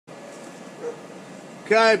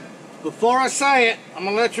Okay, before I say it, I'm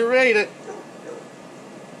gonna let you read it.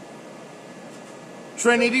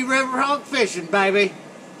 Trinity River Hog Fishing, baby.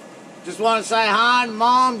 Just want to say hi to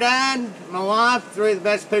Mom, Dad, my wife, three of the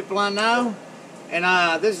best people I know.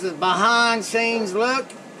 And this is a behind scenes look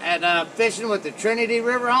at fishing with the Trinity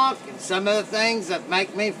River Hawk and some of the things that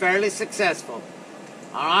make me fairly successful.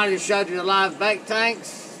 Alright, I just showed you the live bait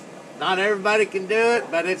tanks. Not everybody can do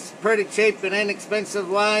it, but it's a pretty cheap and inexpensive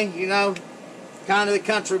way, you know, kind of the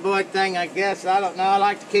country boy thing, I guess. I don't know, I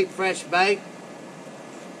like to keep fresh bait.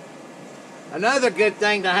 Another good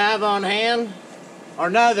thing to have on hand, or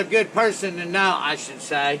another good person to know, I should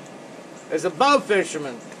say, is a bow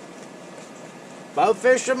fisherman. Bow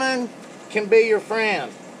fishermen can be your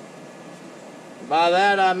friend. By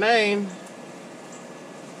that I mean,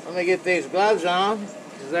 let me get these gloves on,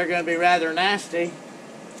 because they're going to be rather nasty.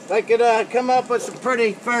 They could come up with some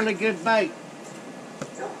fairly good bait.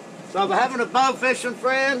 So having a bow fishing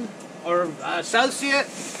friend or associate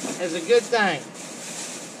is a good thing.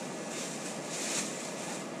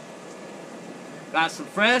 Got some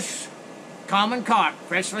fresh common carp,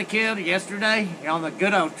 freshly killed yesterday on the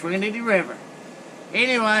good old Trinity River.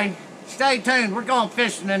 Anyway, stay tuned. We're going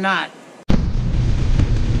fishing tonight.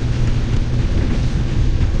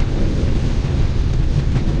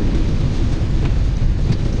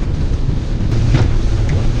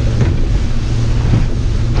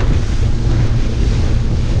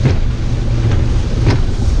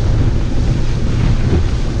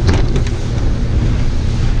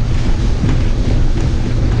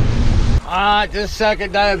 Alright, just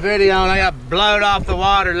second day of video, and I got blowed off the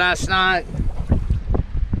water last night.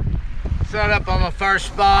 Set up on my first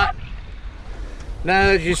spot. Now,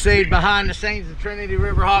 as you see behind the scenes of Trinity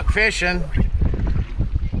River Hawk fishing,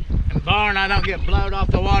 and barring I don't get blowed off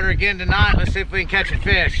the water again tonight, let's see if we can catch a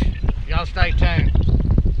fish. Y'all stay tuned.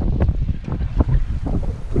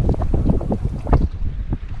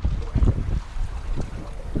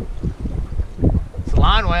 It's a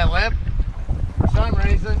line went limp for some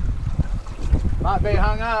reason. Might be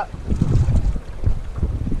hung up.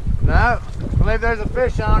 No, I believe there's a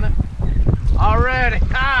fish on it already.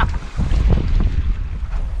 Ah!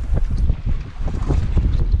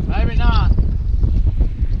 Maybe not.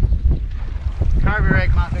 Kirby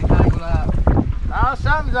rig might be tangled up. Oh,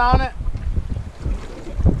 something's on it.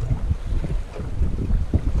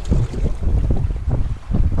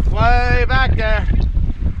 Way back there.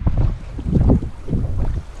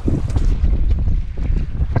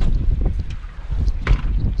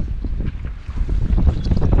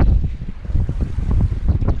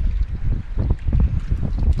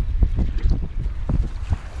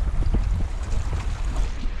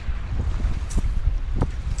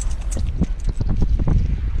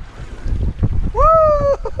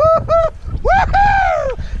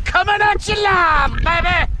 Coming at you live,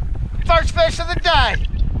 baby! First fish of the day.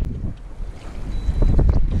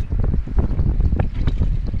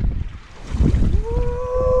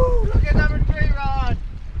 Woo! Look at number 3 rod.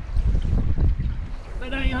 If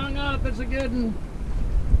it ain't hung up, it's a good one.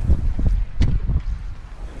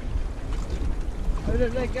 Where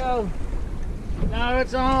did it go? No,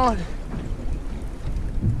 it's on.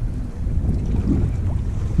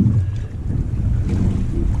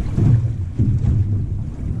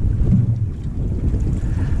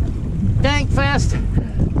 Fest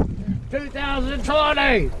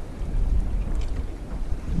 2020,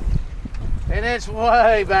 and it's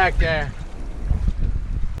way back there.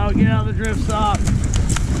 I'll get out of the drift sock.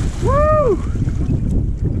 Woo!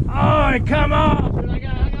 Oh, it come off, and I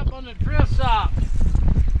got hung up on the drift sock.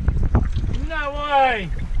 No way.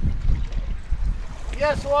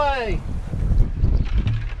 Yes way.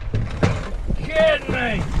 Kidding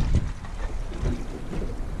me.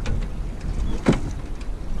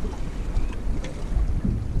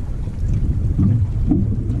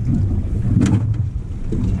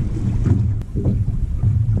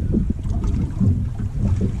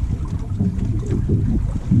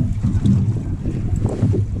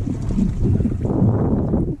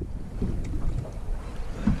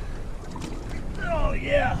 Oh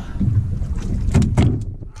yeah.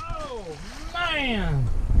 Oh man.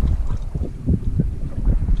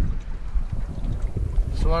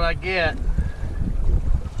 That's what I get.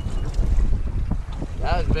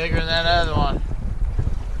 That was bigger than that other one.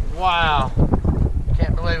 Wow.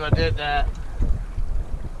 Can't believe I did that.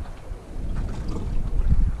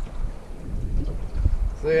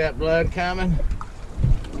 See that blood coming?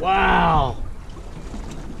 Wow.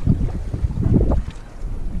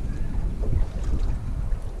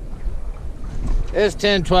 It's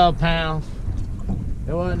 10, 12 pounds.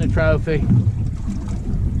 It wasn't a trophy.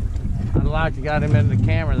 I'd like to got him in the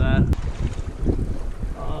camera though.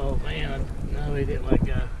 man, no, he didn't let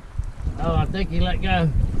go. Oh, I think he let go.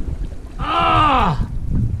 Ah!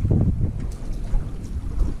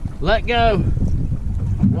 Let go.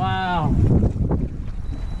 Wow.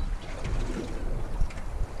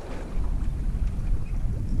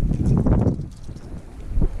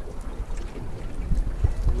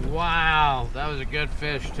 Wow, that was a good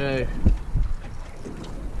fish too.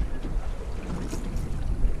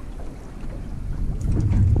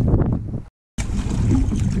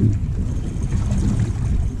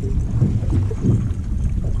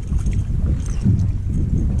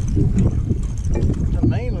 A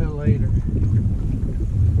mean little leader.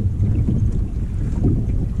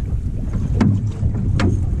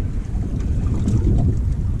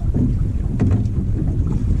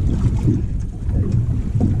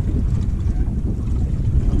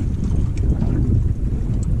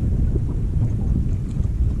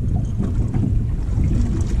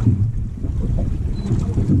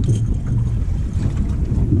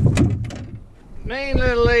 Mean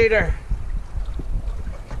little leader.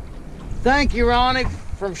 Thank you, Ronnie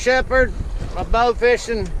from Shepherd, my bow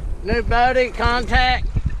fishing new buddy. Contact.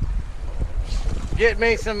 Get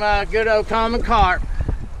me some good old common carp.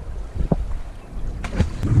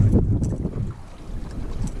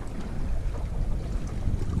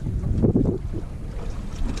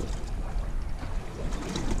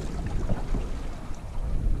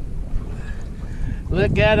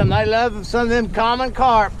 Look at them, they love some of them common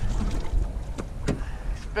carp.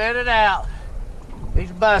 Spit it out.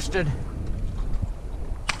 He's busted.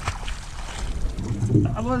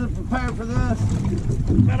 I wasn't prepared for this,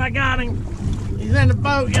 but I got him. He's in the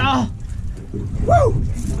boat, y'all. Woo!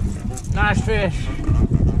 Nice fish.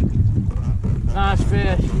 Nice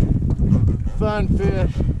fish. Fun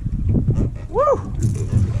fish. Woo!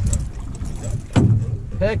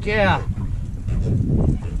 Heck yeah.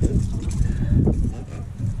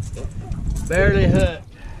 Barely hooked.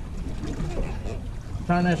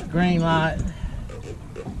 Turn this green light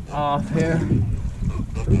off here.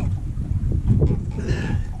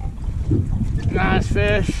 Nice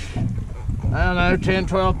fish. I don't know, 10,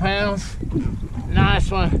 12 pounds. Nice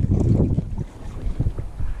one.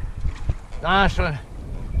 Nice one.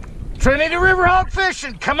 Trinity River Hog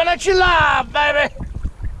Fishing coming at you live, baby.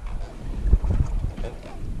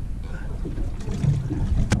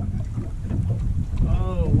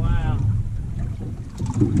 Oh, wow.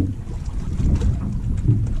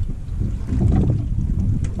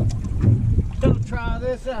 Don't try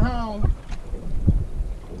this at home.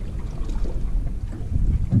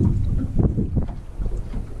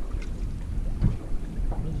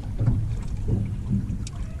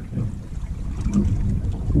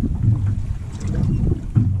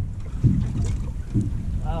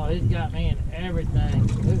 Oh, he's got me in everything.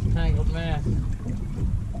 This tangled mess.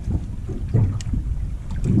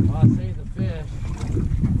 Oh, I see the fish.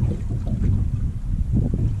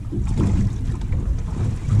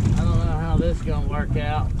 I don't know how this is gonna work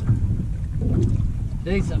out.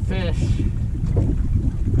 Decent fish.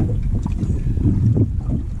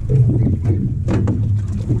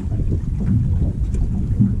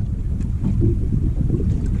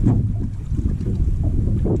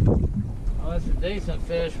 Oh, it's a decent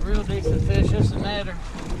fish, real decent fish. It's a netter.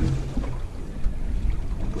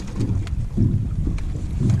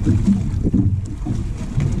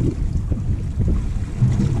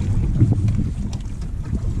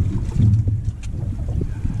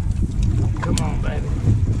 Come on, baby.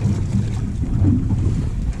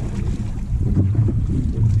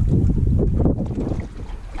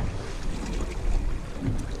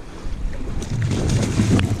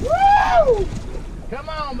 Woo! Come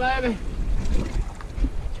on, baby.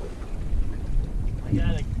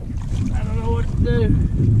 I don't know what to do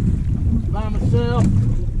by myself.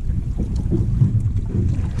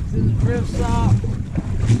 It's in the drift sock.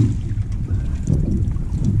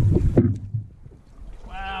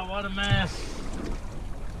 Wow, what a mess.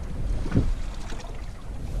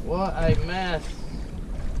 What a mess.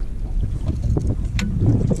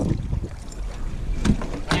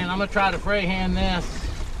 Man, I'm gonna try to freehand this.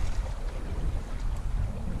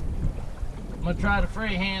 I'm gonna try to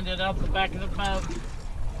freehand it up the back of the boat.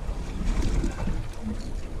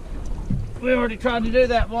 We already tried to do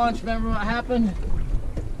that once. Remember what happened?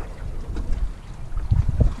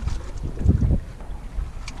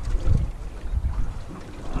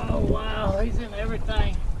 Oh wow, he's in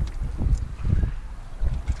everything.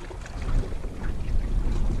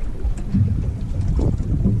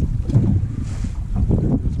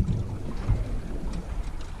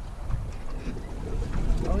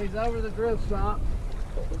 Oh, he's over the drift stop.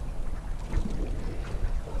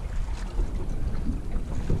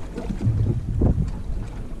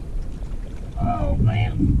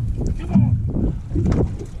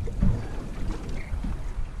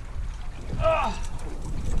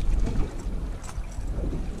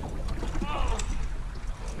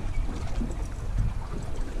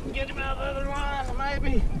 get him out of the other line,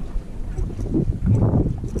 maybe.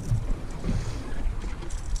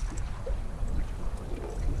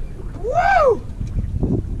 Woo!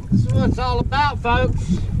 This is what it's all about,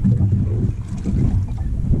 folks.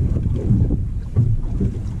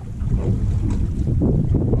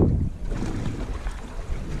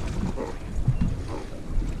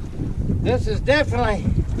 This is definitely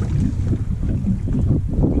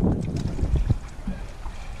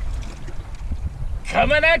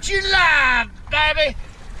coming at you live, baby.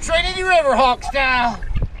 Trinity Riverhawk style.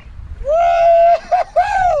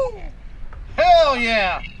 Woo! Hell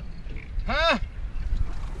yeah. Huh?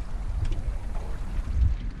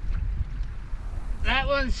 That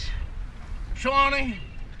one's 20.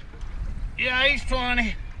 Yeah, he's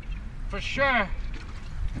 20. For sure.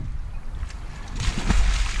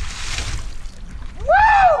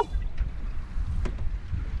 Woo!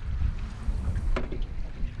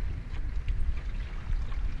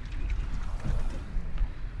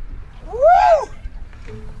 Woo!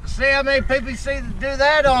 See how many people see to do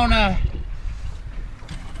that on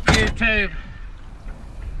YouTube.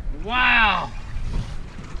 Wow.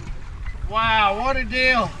 Wow, what a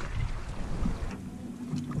deal.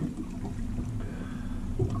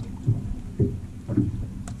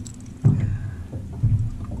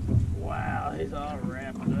 Wow, he's all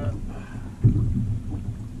wrapped up.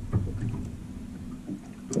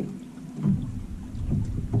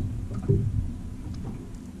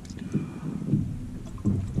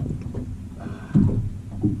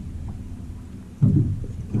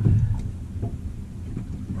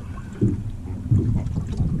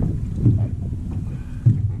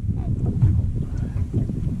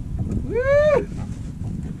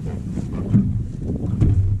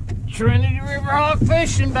 Trinity Riverhawk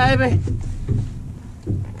fishing, baby.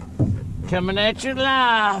 Coming at you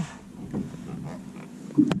live.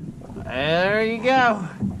 There you go.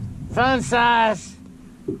 Fun size.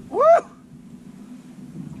 Woo!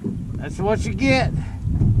 That's what you get.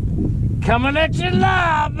 Coming at you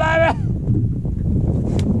live, baby.